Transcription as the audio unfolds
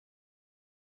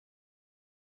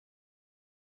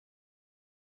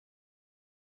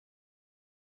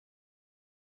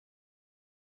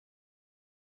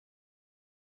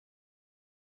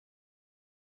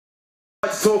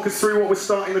Let's talk us through what we're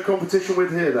starting the competition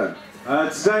with here then.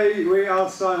 Today we are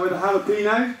starting with a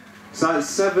jalapeno, so that's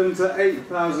 7,000 to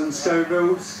 8,000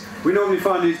 Scovilles. We normally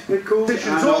find these pickled.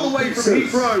 And all the way from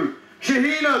Heathrow,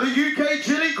 Shahina, the UK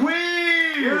chili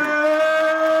queen!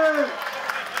 Yay!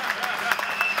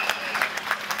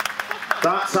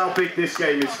 That's how big this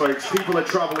game is, folks. People are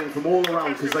travelling from all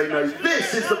around because they know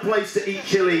this is the place to eat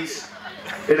chilies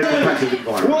in a competitive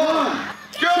environment. One,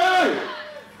 go!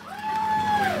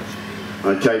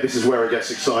 Okay, this is where it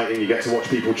gets exciting. You get to watch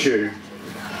people chew.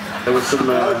 There was some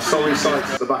sorry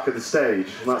sights at the back of the stage,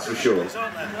 that's for sure.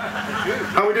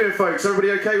 How are we doing, folks?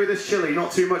 Everybody okay with this chili?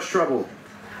 Not too much trouble?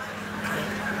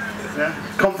 Yeah?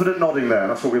 Confident nodding there,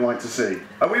 that's what we like to see.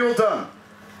 Are we all done?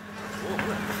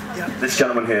 This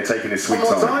gentleman here taking his sweet time.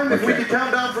 One more time, if we can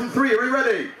count down from 3. Are we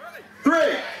ready?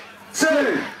 3,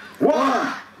 2,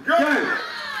 1, go!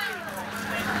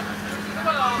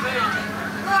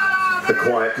 The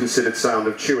quiet, considered sound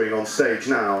of chewing on stage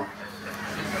now.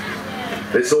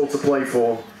 It's all to play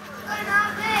for.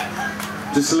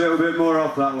 Just a little bit more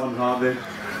off that one, Harvey.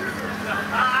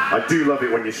 I do love it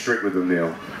when you're strict with them,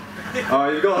 Neil. Oh,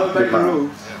 you've got to make the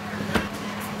rules.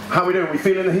 How are we doing? We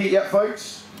feeling the heat yet,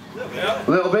 folks? Yeah. A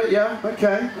little bit, yeah?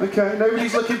 Okay, okay.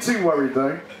 Nobody's looking too worried,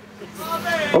 though.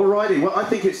 Alrighty, well, I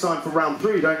think it's time for round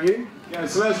 3, don't you? Yeah,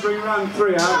 so let's bring round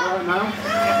 3 out right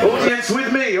now. Audience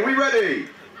with me, are we ready?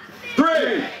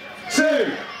 3,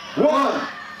 2, 1,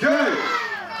 go!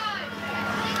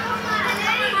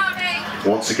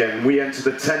 Once again, we enter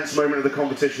the tense moment of the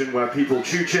competition where people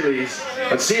chew chilies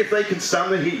and see if they can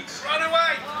stand the heat. Run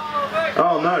away!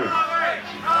 Oh no.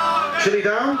 Chili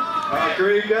down? Can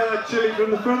we get that chili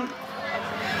from the front?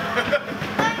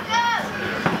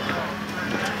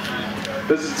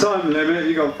 There's a time limit,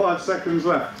 you've got 5 seconds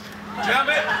left. Jam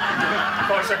it!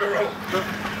 5-second rule.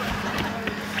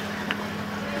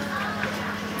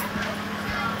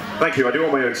 Thank you, I do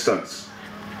all my own stunts.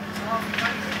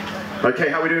 Okay,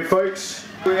 how are we doing, folks?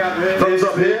 We have here thumbs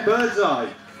up here. Bird's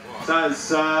eye. So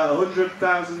that's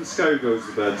 100,000 Scovilles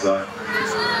for Bird's eye.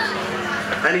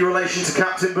 Any relation to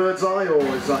Captain Birdseye, or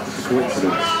is that just a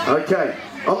coincidence? Okay,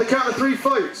 on the count of 3,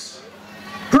 folks.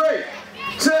 3,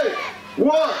 2,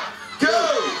 1,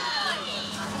 go!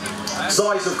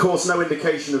 Size, of course, no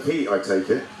indication of heat, I take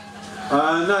it.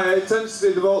 No, it tends to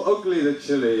be the more ugly the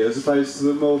chili as opposed to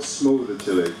the more small the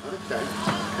chili. Okay.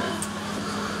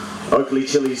 Ugly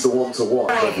chili's the one to watch,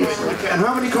 obviously. And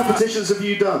how many competitions have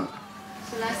you done?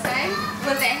 Shall I say?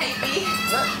 Was it hate me?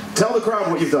 Tell the crowd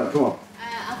what you've done, come on.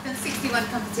 I've done 61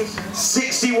 competitions.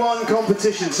 61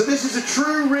 competitions, so this is a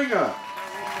true ringer.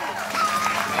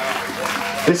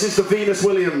 This is the Venus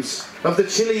Williams of the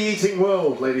chili eating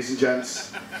world, ladies and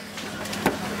gents.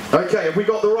 Okay, have we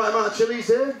got the right amount of chilies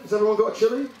here? Has everyone got a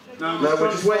chili? No,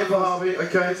 we're just waiting for Harvey.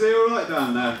 Okay. Is he alright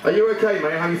down there? Are you okay,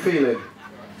 mate? How are you feeling?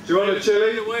 Do you want a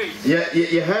chili? Yeah,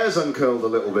 your hair's uncurled a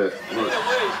little bit.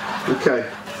 Okay.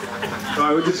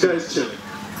 Right, we'll just get his chili.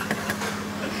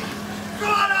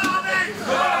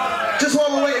 Just while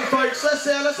we're waiting, folks, let's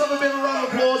have a bit of a round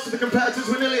of applause to the competitors.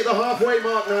 We're nearly at the halfway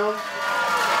mark now.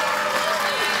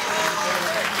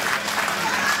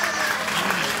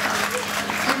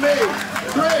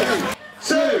 3,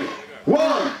 2,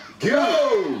 1, go!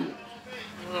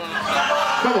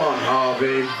 Come on,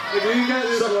 Harvey. If you can get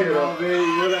this one, Harvey,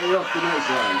 we'll let you off the next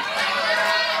round.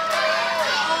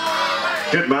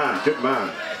 Good man, good man.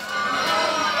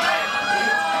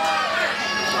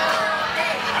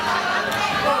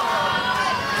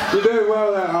 You're doing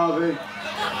well there, Harvey.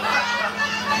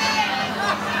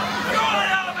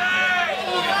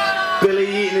 Billy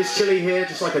eating his chili here,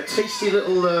 just like a tasty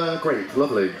little grape.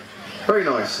 Lovely. Very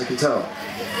nice, I can tell.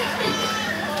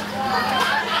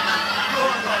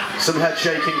 Some head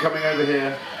shaking coming over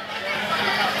here.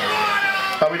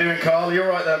 How are we doing, Carl? You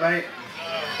alright there, mate?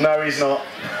 No, he's not.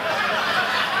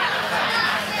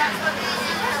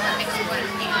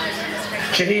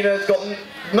 Shahina's got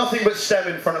nothing but stem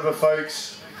in front of her,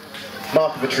 folks.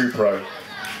 Mark of a true pro.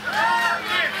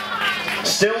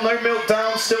 Still no milk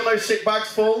down, still no sick bags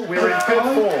full. We're in good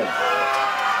form.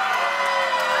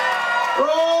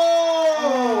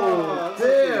 Oh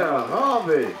dear,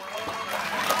 Harvey.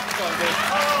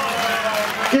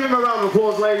 Give him a round of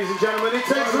applause, ladies and gentlemen. It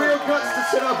takes real guts to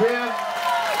sit up here.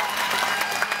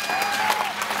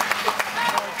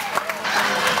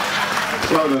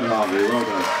 Well done, Harvey, well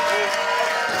done.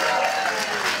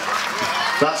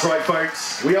 That's right,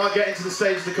 folks. We are getting to the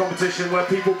stage of the competition where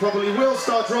people probably will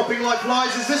start dropping like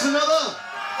flies. Is this another?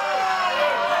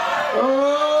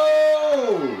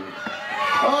 Oh!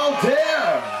 Oh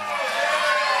dear!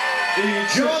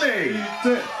 Johnny! Eat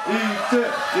it, eat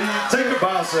it, eat it. Take a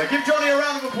bow, sir. Give Johnny a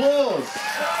round of applause.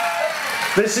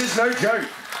 This is no joke.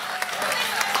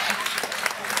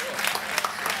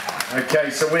 Okay,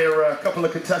 so we're a couple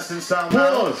of contestants down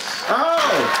now. Applause.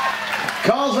 Oh!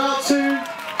 Carl's out too.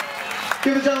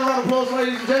 Give a general round of applause,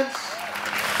 ladies and gents.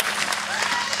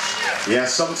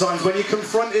 Yes, sometimes when you're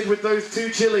confronted with those two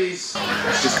chilies,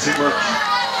 it's just too much.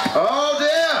 Oh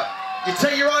dear! You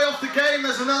take your eye off the game,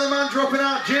 there's another man dropping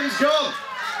out. Jim's gone.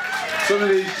 Some of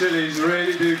these chilies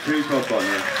really do creep up on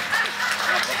you.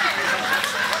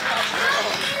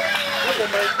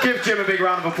 Give Jim a big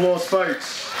round of applause,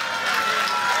 folks.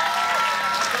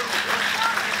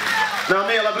 Now,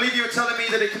 Neil, I believe you were telling me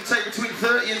that it can take between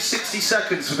 30 and 60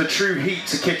 seconds for the true heat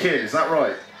to kick in. Is that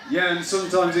right? Yeah, and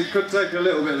sometimes it could take a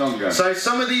little bit longer. So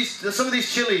some of these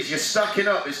chilies, you're stacking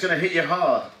up. It's going to hit you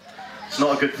hard. It's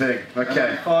not a good thing.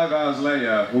 Okay. 5 hours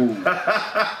later. Ooh.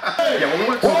 Yeah, well, we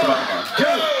won't talk about that.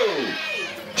 Go!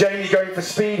 Jamie going for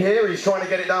speed here. He's trying to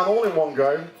get it down all in one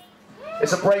go.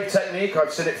 It's a brave technique.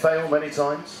 I've seen it fail many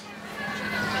times.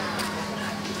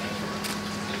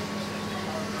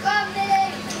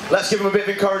 Let's give him a bit of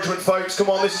encouragement, folks. Come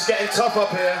on, this is getting tough up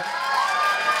here.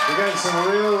 We're getting some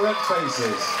real red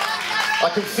faces. I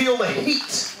can feel the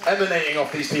heat emanating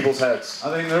off these people's heads.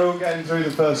 I think they're all getting through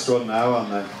the first one now, aren't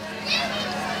they?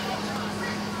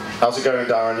 How's it going,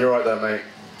 Darren? You're right there, mate.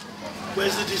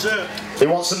 Where's the dessert? He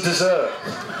wants some dessert.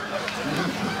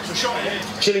 It's a shot here.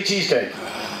 Chili cheesecake.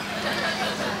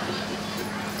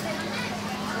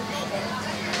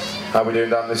 How are we doing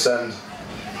down this end?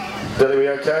 Billy, we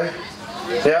okay?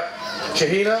 Yeah.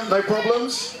 Shahina, no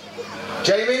problems?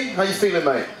 Jamie, how you feeling,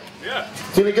 mate? Yeah.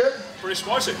 Feeling good? Pretty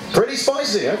spicy. Pretty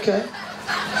spicy, okay.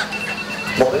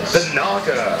 What is? The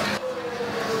Naga.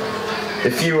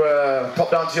 If you pop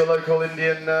down to your local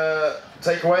Indian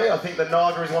takeaway, I think the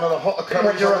Naga is one of the hotter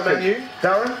curries on the menu.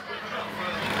 Darren?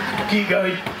 Keep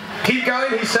going. Keep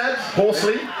going, he said,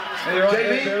 hoarsely.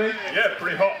 Jamie? Yeah,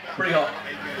 pretty hot. Pretty hot.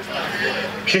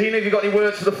 Shahina, have you got any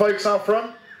words for the folks out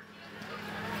front?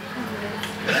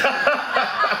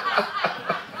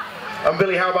 And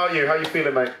Billy, how about you? How you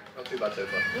feeling, mate? Not too bad so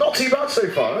far. Not too bad so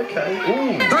far, okay.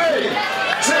 Ooh. 3,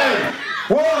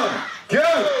 2, 1,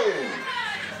 go!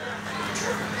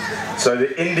 So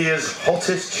the India's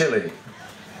hottest chili.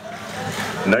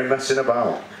 No messing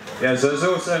about. Yeah, so it's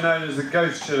also known as the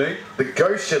ghost chili. The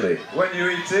ghost chili. When you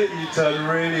eat it, you turn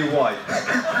really white.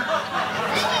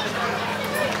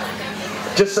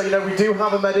 Just so you know, we do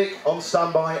have a medic on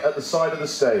standby at the side of the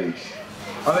stage.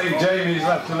 I think Jamie's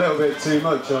left a little bit too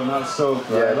much on that stove.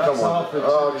 Yeah, that's come on. half a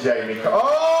Oh, chili. Jamie. Oh!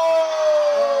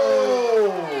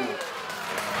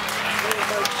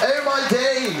 Oh my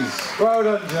days! Well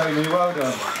done, Jamie, well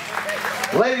done.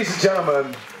 Ladies and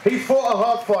gentlemen, he fought a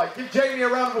hard fight. Give Jamie a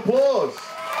round of applause.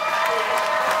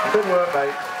 Good work,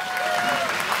 mate.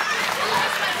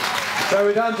 So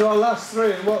we're down to our last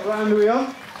three, and what round are we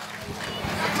on?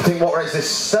 I think what is this,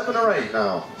 7 or 8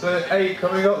 now? So 8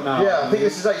 coming up now. Yeah, I think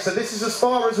this is 8. So this is as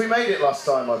far as we made it last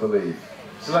time, I believe.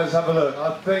 So let's have a look.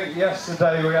 I think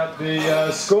yesterday we had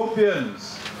the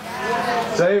scorpions.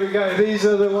 So here we go. These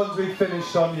are the ones we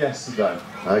finished on yesterday.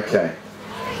 Okay.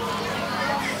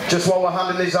 Just while we're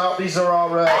handing these out, these are our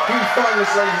food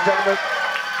finalists, ladies and gentlemen.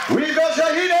 We've got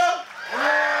Shahina!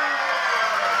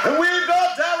 And we've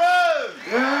got Darren!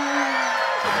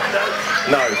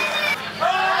 No.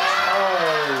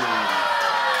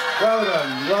 Well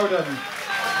done, well done.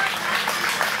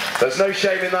 There's no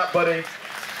shame in that, buddy.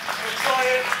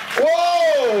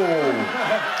 Whoa!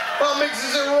 That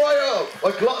mixes it right up.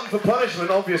 A glutton for punishment,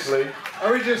 obviously.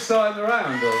 Are we just starting the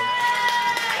round, or?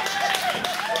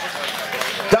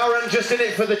 Darren just in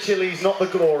it for the chilies, not the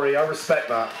glory. I respect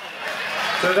that.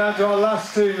 So down to our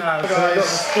last two now. So we've got the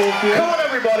scorpion. Come on,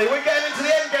 everybody. We're getting into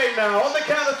the end game now. On the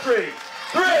count of 3.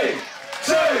 3,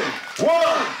 2, 1,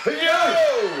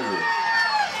 go!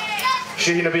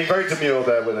 Shahina being very demure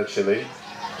there with her chili.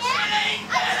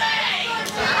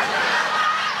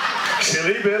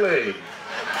 Chili Billy.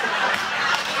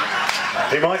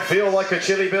 He might feel like a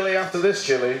Chili Billy after this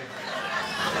chili.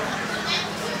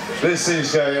 This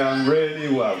is going on really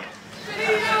well.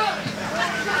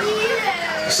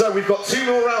 So we've got 2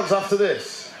 more rounds after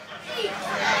this.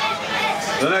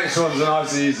 The next one's a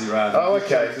nice easy round. Oh,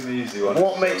 okay. It's an easy one.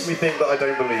 What makes me think that I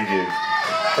don't believe you?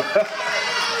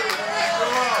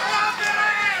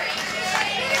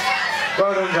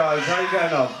 Well done, guys. How are you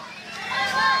getting on?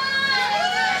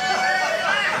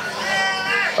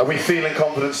 Are we feeling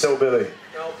confident still, Billy?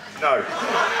 No.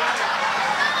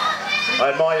 I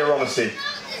admire your honesty.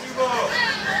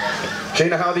 Do you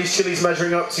know how these chilies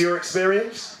measuring up to your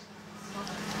experience?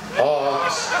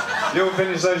 Oh, You'll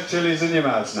finish those chilies in your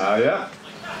mouth now, yeah?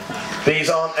 these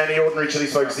aren't any ordinary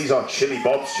chilies, folks. These are Chili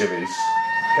Bob's chilies.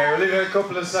 Okay, we'll leave it a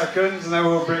couple of seconds and then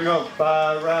we'll bring up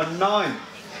round 9.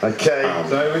 Okay.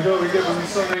 So we thought we'd give them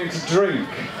something to drink.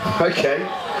 Okay.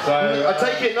 So I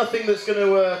take it nothing that's going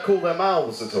to cool their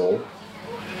mouths at all?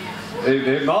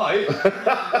 It might, but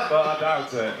I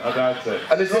doubt it. I doubt it.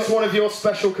 And is this one of your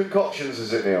special concoctions,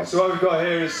 is it, Neil? So what we've got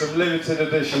here is some limited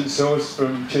edition sauce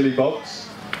from Chilli Box.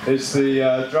 It's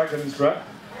the Dragon's Breath.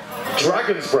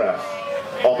 Dragon's Breath.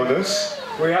 Ominous.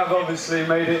 We have obviously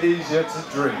made it easier to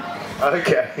drink.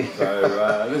 Okay.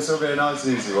 So this will be a nice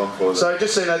easy one for them. So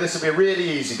just so you know, this will be really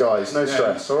easy, guys. No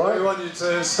stress, all right? We want you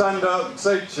to stand up,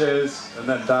 say cheers, and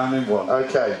then down in one.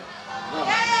 Okay.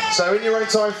 So in your own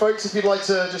time, folks, if you'd like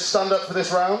to just stand up for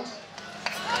this round.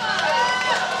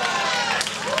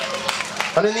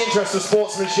 And in the interest of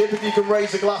sportsmanship, if you can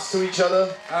raise a glass to each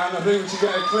other. And I think we should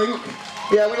get a clink.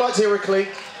 Yeah, we'd like to hear a clink.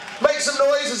 Make some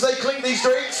noise as they clink these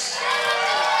drinks.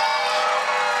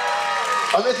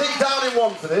 And they think down in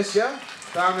one for this, yeah?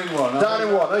 Down in one. Down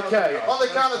in one, okay. On the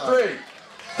count of 3.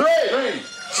 3,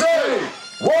 2,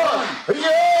 1,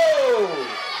 yo!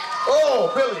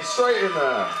 Oh, Billy, straight in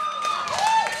there.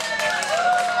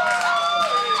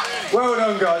 Well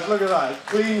done, guys, look at that.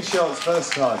 Clean shots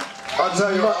first time. I'll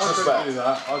tell you Much what, respect. I couldn't do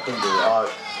that. I couldn't do that.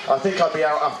 I think I'd be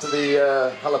out after the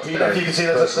jalapeno. If you can see,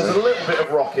 there's a little bit of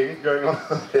rocking going on.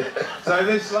 So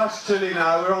this last chili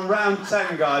now, we're on round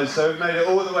 10, guys, so we've made it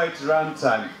all the way to round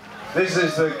 10. This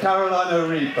is the Carolina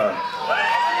Reaper.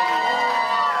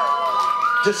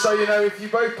 Just so you know, if you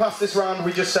both pass this round,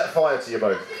 we just set fire to you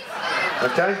both.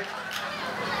 Okay?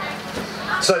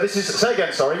 So this is, say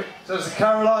again, sorry. So it's the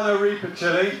Carolina Reaper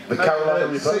chili. The Carolina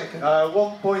Reaper.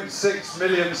 1.6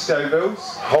 million Scovilles.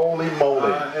 Holy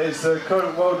moly. It's the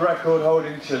current world record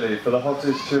holding chili for the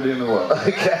hottest chili in the world.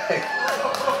 Okay.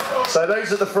 So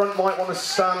those at the front might want to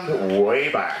stand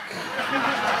way back.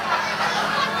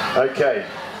 Okay.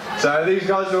 So these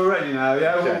guys are all ready now,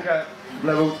 yeah? Okay. We'll get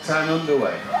level 10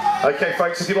 underway. Okay,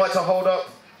 folks, if you'd like to hold up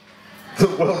the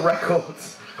world record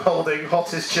holding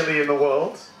hottest chili in the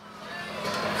world.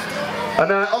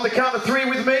 And on the count of 3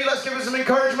 with me, let's give us some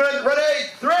encouragement. Ready?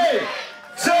 3,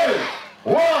 2,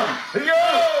 1, go!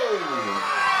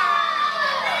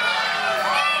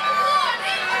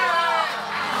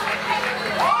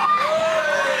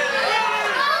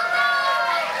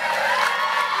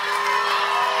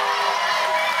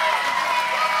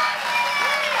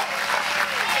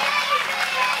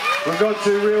 We've got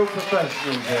 2 real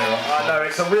professionals here. I know,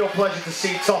 it's a real pleasure to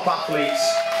see top athletes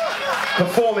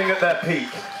performing at their peak.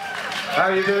 How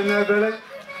are you doing there, Billy?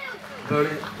 Billy.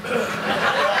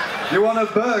 You want a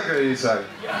burger, you say?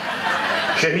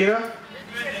 Shahina?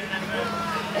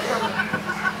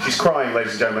 She's crying,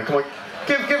 ladies and gentlemen. Come on,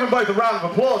 give them both a round of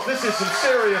applause. This is some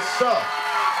serious stuff.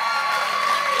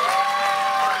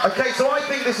 Okay, so I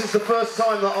think this is the first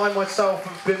time that I myself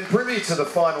have been privy to the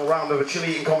final round of a chili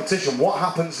eating competition. What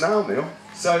happens now, Neil?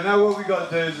 So now what we've got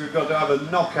to do is we've got to have a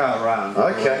knockout round.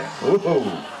 Okay. Ooh,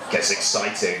 gets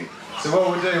exciting. So what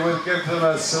we'll do, we'll give them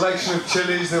a selection of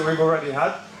chilies that we've already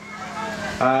had.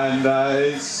 And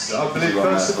it's, I believe,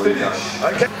 first to finish.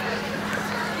 Okay.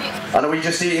 And are we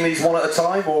just eating these one at a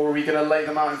time, or are we going to lay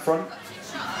them out in front?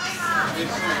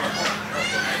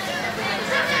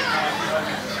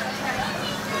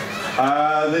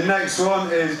 The next one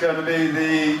is going to be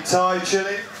the Thai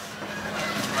chili.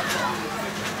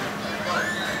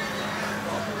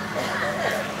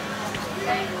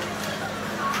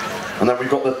 And then we've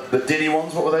got the diddy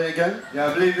ones. What were they again? Yeah,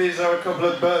 I believe these are a couple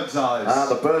of bird's eyes. Ah,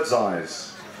 the bird's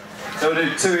eyes. So we'll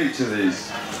do 2 each of these.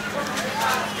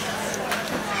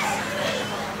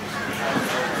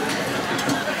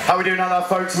 How are we doing now,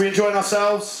 folks? Are we enjoying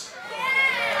ourselves?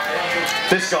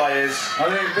 This guy is. I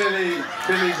think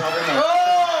Billy's having a... Oh!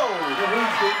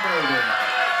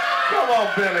 Come on,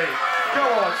 Billy.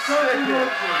 Come on, stick it.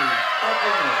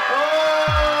 Oh!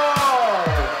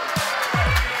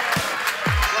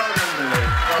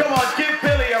 Come on, give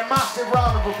Billy a massive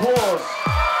round of applause.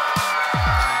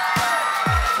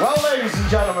 Well, ladies and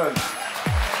gentlemen,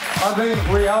 I think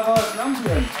we have our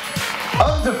champion.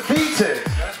 Undefeated.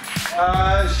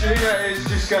 Shahina is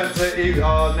just going to eat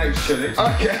our next chili.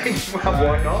 Okay, well,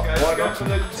 why not? Why Go not? for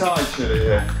the Thai chili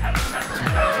here.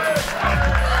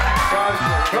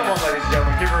 Come on, ladies and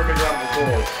gentlemen, give her a big round of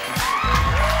applause.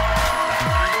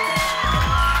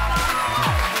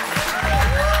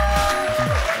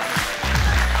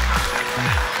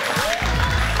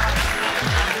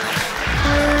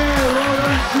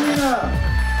 Shahina,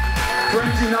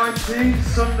 2019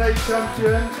 Sunday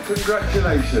champion,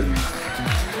 congratulations.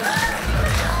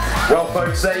 Well,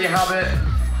 folks, there you have it.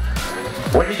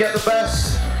 When you get the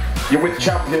best, you're with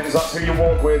champions. That's who you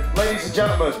walk with. Ladies and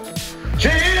gentlemen,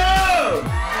 Chilli!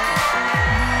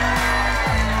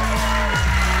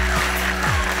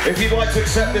 If you'd like to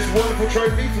accept this wonderful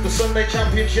trophy for the Sunday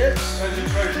Championships. There's a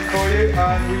trophy for you,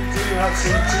 and we do have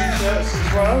some t-shirts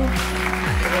as well.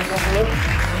 Let's have a look.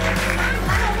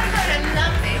 I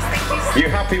love this. Thank you so You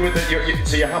happy with the?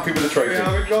 So you're happy with the trophy?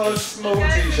 Yeah, we've got a small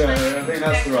t-shirt here. I think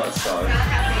that's the right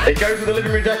size. It goes with the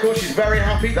living room decor. She's very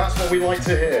happy. That's what we like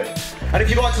to hear. And if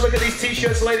you'd like to look at these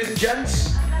t-shirts, ladies and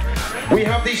gents, we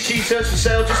have these t-shirts for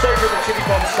sale just over at the Chilli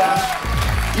Bomb stand.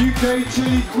 UK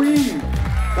Chilli Queen.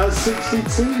 That's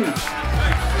 62.